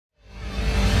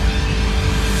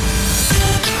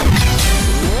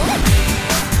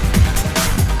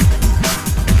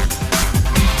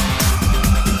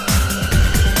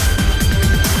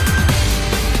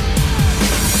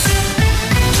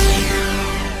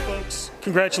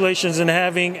congratulations on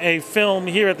having a film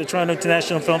here at the Toronto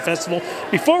International Film Festival.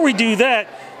 Before we do that,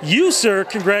 you, sir,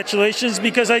 congratulations,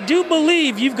 because I do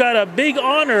believe you've got a big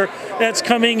honor that's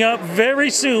coming up very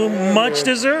soon, much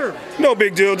deserved. No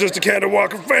big deal, just a Canada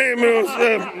Walk of Fame. Well,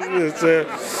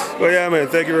 yeah, man,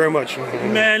 thank you very much.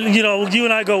 Man, you know, you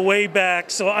and I go way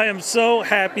back, so I am so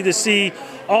happy to see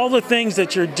all the things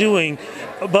that you're doing.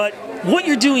 But what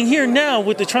you're doing here now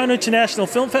with the Toronto International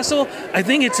Film Festival, I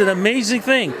think it's an amazing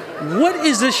thing. What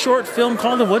is this short film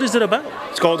called and what is it about?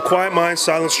 It's called Quiet Minds,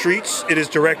 Silent Streets. It is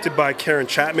directed by Karen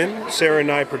Chapman. Sara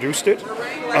and I produced it.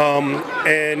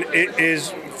 And it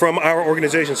is from our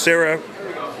organization. Sara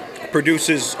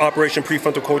produces Operation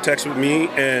Prefrontal Cortex with me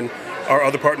and our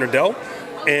other partner, Dell.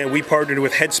 And we partnered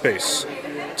with Headspace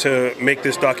to make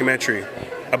this documentary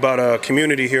about a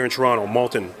community here in Toronto,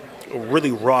 Malton,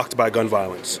 really rocked by gun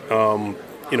violence.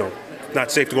 You know, not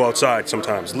safe to go outside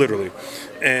sometimes, literally.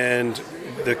 And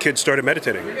the kids started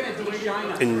meditating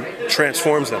and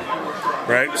transforms them,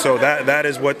 right? So that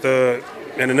is what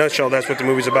in a nutshell, that's what the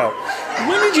movie's about.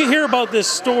 When did you hear about this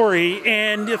story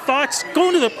and your thoughts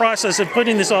going to the process of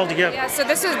putting this all together? Yeah, so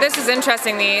this is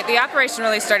interesting. The operation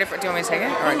really started do you want me to take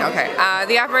it? Or, okay.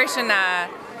 The operation,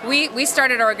 we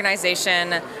started our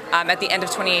organization at the end of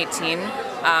 2018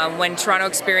 when Toronto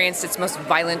experienced its most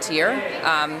violent year.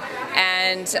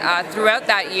 And throughout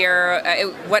that year,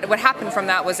 what happened from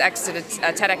that was X did a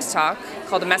TEDx talk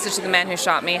called A Message to the Man Who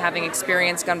Shot Me, having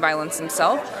experienced gun violence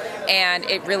himself. And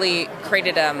it really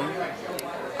created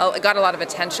it got a lot of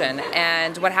attention.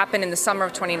 And what happened in the summer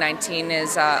of 2019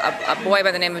 is a boy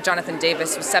by the name of Jonathan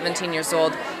Davis, who was 17 years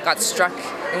old, got struck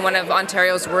in one of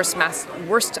Ontario's worst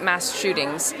mass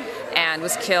shootings and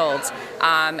was killed.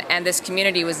 And this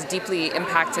community was deeply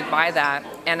impacted by that.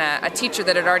 And a teacher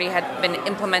that had already been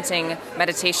implementing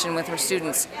meditation with her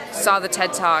students saw the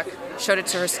TED Talk, showed it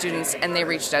to her students, and they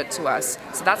reached out to us.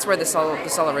 So that's where this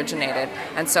all originated.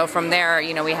 And so from there,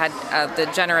 you know, we had the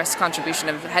generous contribution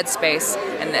of Headspace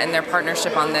and their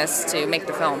partnership on this to make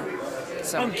the film.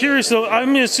 So I'm curious, though. I'm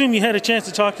going to assume you had a chance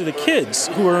to talk to the kids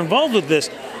who were involved with this.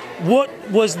 What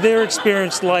was their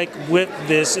experience like with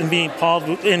this and being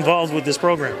involved with this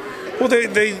program? Well,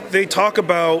 they talk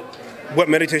about what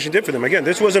meditation did for them. Again,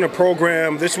 this wasn't a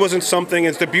program. This wasn't something.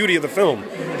 It's the beauty of the film.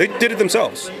 They did it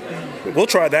themselves. We'll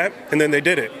try that, and then they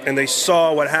did it, and they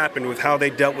saw what happened with how they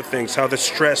dealt with things, how the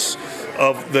stress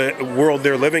of the world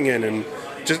they're living in, and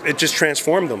it just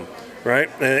transformed them, right?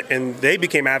 And they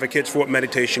became advocates for what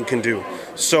meditation can do.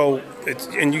 So it's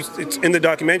in the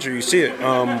documentary. You see it.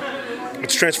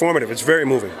 It's transformative. It's very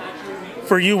moving.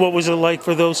 For you, what was it like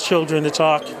for those children to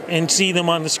talk and see them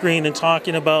on the screen and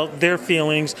talking about their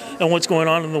feelings and what's going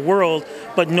on in the world,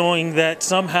 but knowing that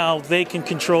somehow they can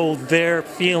control their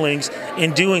feelings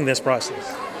in doing this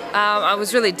process? I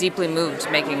was really deeply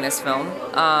moved making this film.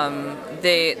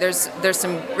 There's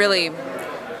some really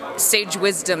sage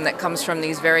wisdom that comes from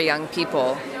these very young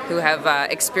people who have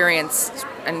experienced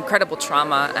incredible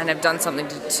trauma and have done something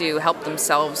to help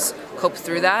themselves cope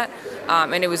through that.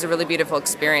 And it was a really beautiful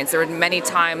experience. There were many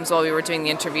times while we were doing the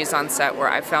interviews on set where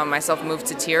I found myself moved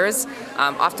to tears.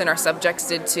 Often our subjects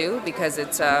did too, because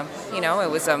it's you know,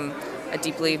 it was a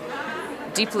deeply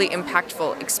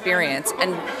impactful experience.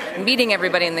 And meeting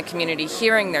everybody in the community,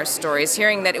 hearing their stories,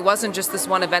 hearing that it wasn't just this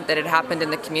one event that had happened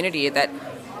in the community, that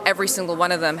every single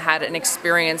one of them had an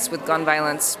experience with gun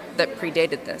violence that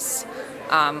predated this,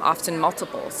 often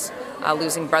multiples.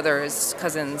 Losing brothers,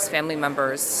 cousins, family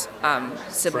members,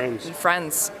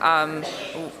 friends.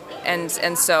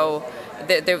 And so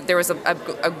there was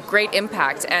a great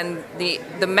impact. And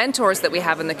the mentors that we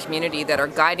have in the community that are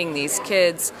guiding these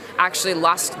kids actually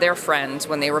lost their friend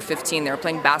when they were 15. They were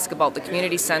playing basketball at the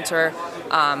community center.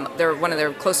 One of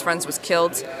their close friends was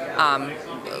killed.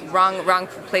 Wrong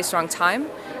place, wrong time.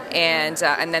 And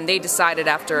then they decided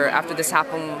after this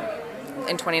happened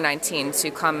in 2019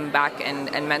 to come back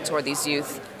and mentor these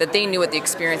youth, that they knew what the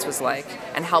experience was like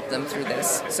and help them through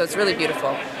this. So it's really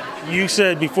beautiful. You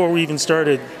said before we even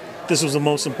started, this was the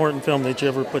most important film that you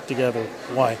ever put together.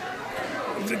 Why?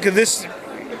 Because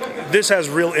this has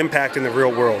real impact in the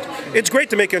real world. It's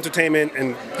great to make entertainment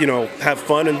and, you know, have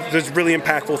fun, and there's really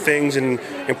impactful things and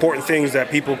important things that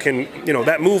people can, you know,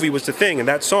 that movie was the thing, and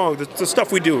that song, the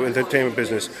stuff we do in the entertainment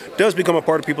business does become a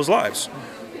part of people's lives.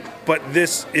 But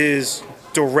this is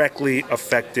directly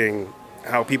affecting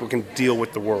how people can deal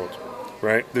with the world,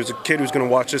 right? There's a kid who's going to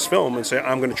watch this film and say,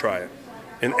 I'm going to try it,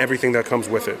 and everything that comes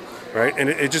with it, right? And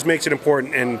it just makes it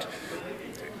important, and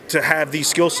to have these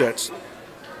skill sets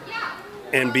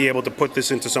and be able to put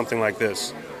this into something like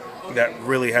this that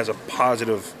really has a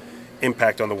positive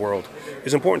impact on the world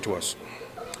is important to us.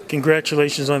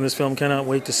 Congratulations on this film. Cannot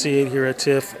wait to see it here at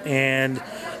TIFF. And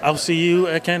I'll see you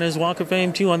at Canada's Walk of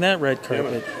Fame, too, on that red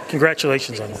carpet.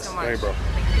 Congratulations on this. So much. Hey, bro.